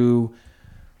to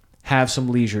have some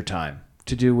leisure time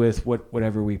to do with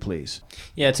whatever we please.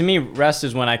 Yeah, to me, rest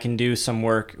is when I can do some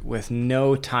work with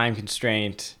no time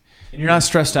constraint. And you're not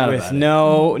stressed out about it.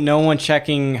 With no one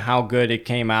checking how good it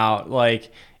came out.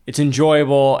 Like, it's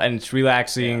enjoyable and it's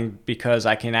relaxing because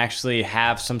I can actually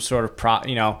have some sort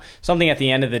of something at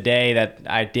the end of the day that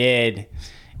I did,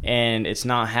 and it's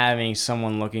not having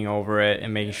someone looking over it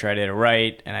and making sure I did it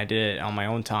right and I did it on my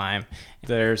own time.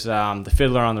 There's the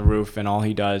fiddler on the roof, and all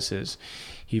he does is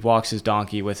he walks his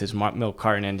donkey with his milk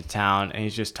carton into town, and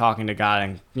he's just talking to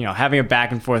God and, having a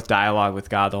back and forth dialogue with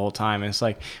God the whole time. And it's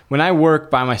like, when I work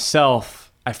by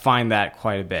myself, I find that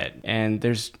quite a bit. And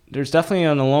there's definitely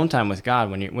an alone time with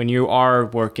God when you are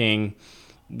working,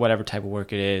 whatever type of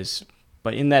work it is,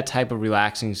 but in that type of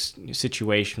relaxing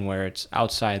situation where it's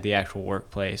outside the actual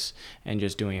workplace and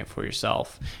just doing it for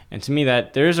yourself. And to me,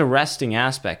 that there's a resting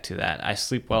aspect to that. I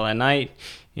sleep well at night.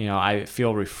 I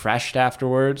feel refreshed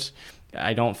afterwards.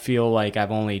 I don't feel like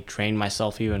I've only trained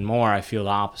myself even more. I feel the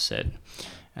opposite.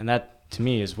 And that, to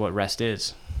me, is what rest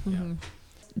is. Mm-hmm.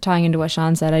 Tying into what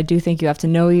Sean said, I do think you have to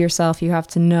know yourself. You have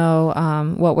to know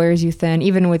what wears you thin,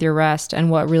 even with your rest, and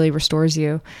what really restores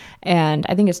you. And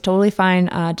I think it's totally fine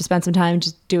to spend some time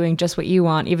just doing just what you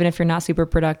want, even if you're not super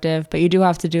productive. But you do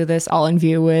have to do this all in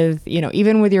view with,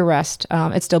 even with your rest,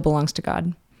 it still belongs to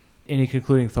God. Any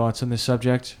concluding thoughts on this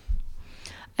subject?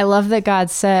 I love that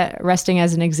God set resting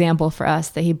as an example for us,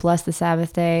 that he blessed the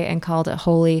Sabbath day and called it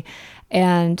holy,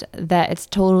 and that it's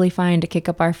totally fine to kick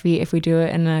up our feet if we do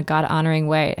it in a God-honoring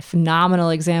way. A phenomenal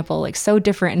example, like so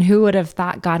different, and who would have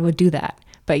thought God would do that?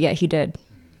 But yet he did.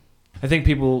 I think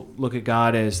people look at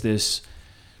God as this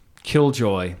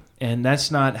killjoy, and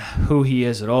that's not who he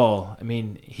is at all. I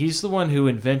mean, he's the one who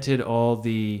invented all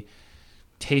the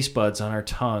taste buds on our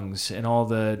tongues and all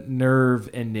the nerve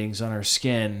endings on our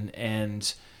skin,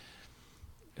 and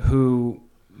who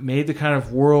made the kind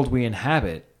of world we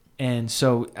inhabit. And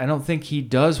so I don't think he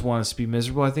does want us to be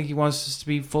miserable. I think he wants us to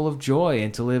be full of joy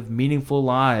and to live meaningful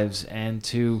lives and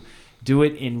to do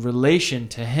it in relation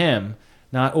to him,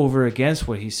 not over against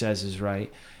what he says is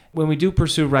right. When we do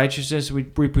pursue righteousness, we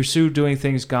pursue doing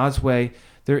things God's way,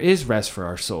 there is rest for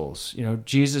our souls.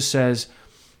 Jesus says,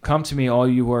 "Come to me, all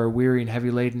you who are weary and heavy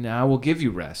laden, and I will give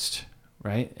you rest,"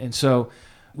 right? And so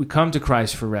we come to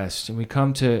Christ for rest, and we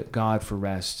come to God for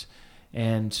rest.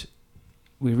 And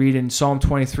we read in Psalm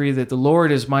 23 that the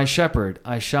Lord is my shepherd,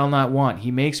 I shall not want.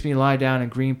 He makes me lie down in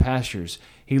green pastures.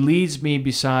 He leads me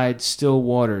beside still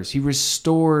waters. He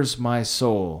restores my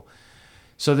soul.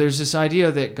 So there's this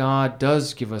idea that God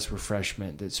does give us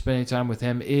refreshment, that spending time with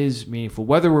him is meaningful.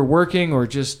 Whether we're working or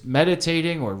just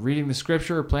meditating or reading the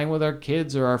scripture or playing with our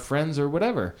kids or our friends or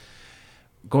whatever,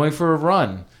 going for a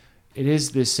run, it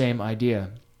is this same idea.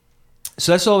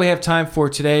 So that's all we have time for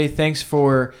today. Thanks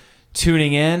for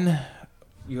tuning in.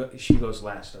 She goes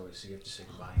last always, so you have to say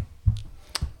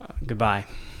goodbye. Goodbye.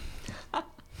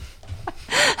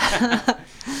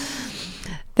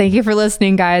 Thank you for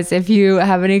listening, guys. If you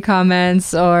have any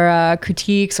comments or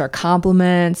critiques or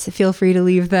compliments, feel free to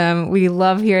leave them. We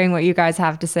love hearing what you guys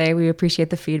have to say. We appreciate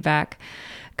the feedback.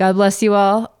 God bless you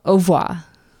all. Au revoir.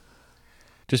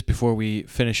 Just before we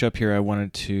finish up here, I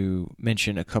wanted to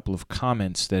mention a couple of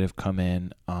comments that have come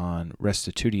in on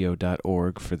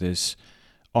restitutio.org for this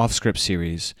off-script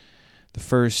series. The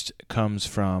first comes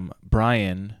from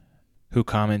Brian, who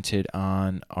commented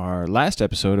on our last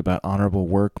episode about honorable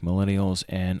work, millennials,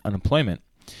 and unemployment.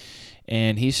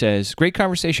 And he says, "Great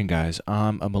conversation, guys.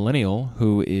 I'm a millennial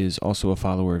who is also a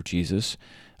follower of Jesus.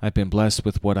 I've been blessed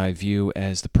with what I view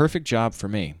as the perfect job for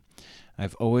me.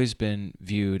 I've always been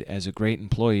viewed as a great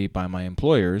employee by my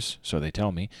employers, so they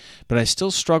tell me, but I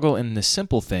still struggle in the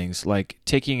simple things like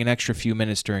taking an extra few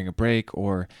minutes during a break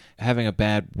or having a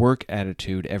bad work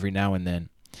attitude every now and then.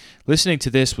 Listening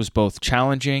to this was both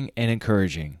challenging and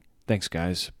encouraging. Thanks,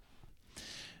 guys."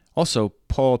 Also,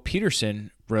 Paul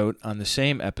Peterson wrote on the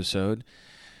same episode,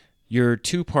 "Your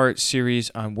two-part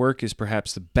series on work is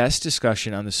perhaps the best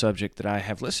discussion on the subject that I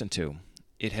have listened to.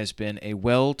 It has been a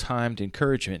well-timed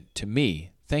encouragement to me.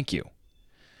 Thank you."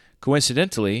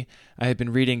 Coincidentally, I have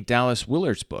been reading Dallas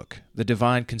Willard's book, The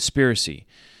Divine Conspiracy.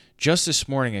 Just this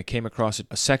morning, I came across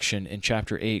a section in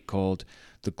Chapter 8 called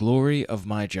The Glory of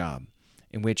My Job,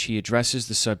 in which he addresses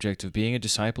the subject of being a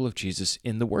disciple of Jesus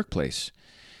in the workplace.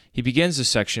 He begins the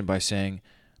section by saying,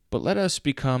 "But let us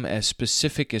become as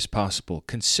specific as possible.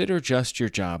 Consider just your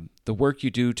job, the work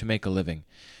you do to make a living.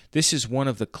 This is one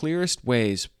of the clearest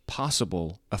ways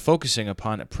possible of focusing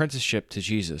upon apprenticeship to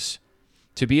Jesus.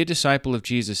 To be a disciple of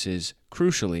Jesus is,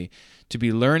 crucially, to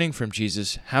be learning from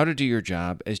Jesus how to do your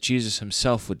job as Jesus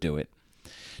himself would do it.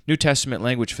 New Testament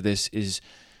language for this is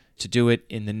to do it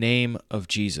in the name of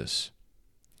Jesus."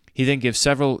 He then gives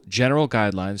several general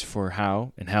guidelines for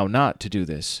how and how not to do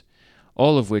this,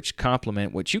 all of which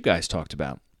complement what you guys talked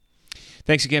about.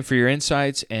 Thanks again for your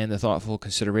insights and the thoughtful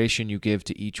consideration you give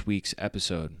to each week's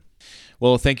episode.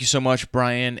 Well, thank you so much,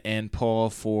 Brian and Paul,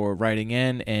 for writing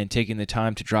in and taking the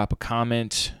time to drop a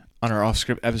comment on our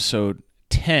Off-Script episode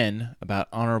 10 about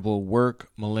honorable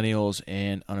work, millennials,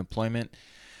 and unemployment.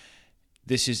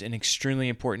 This is an extremely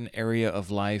important area of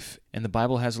life, and the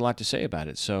Bible has a lot to say about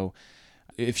it. So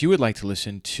if you would like to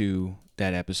listen to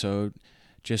that episode,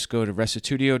 just go to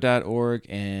restitudio.org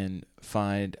and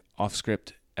find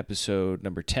Off-Script episode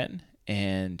number 10,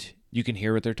 and you can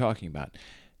hear what they're talking about.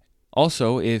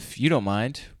 Also, if you don't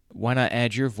mind, why not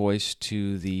add your voice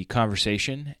to the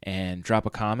conversation and drop a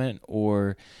comment,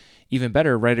 or even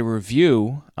better, write a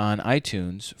review on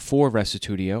iTunes for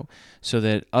Restitudio so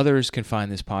that others can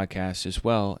find this podcast as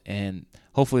well, and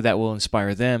hopefully that will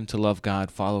inspire them to love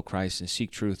God, follow Christ, and seek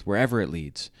truth wherever it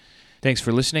leads. Thanks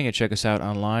for listening, and check us out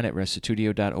online at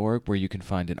restitudio.org, where you can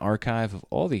find an archive of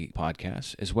all the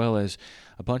podcasts, as well as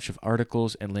a bunch of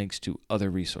articles and links to other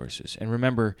resources. And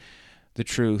remember, the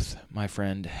truth, my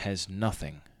friend, has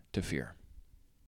nothing to fear.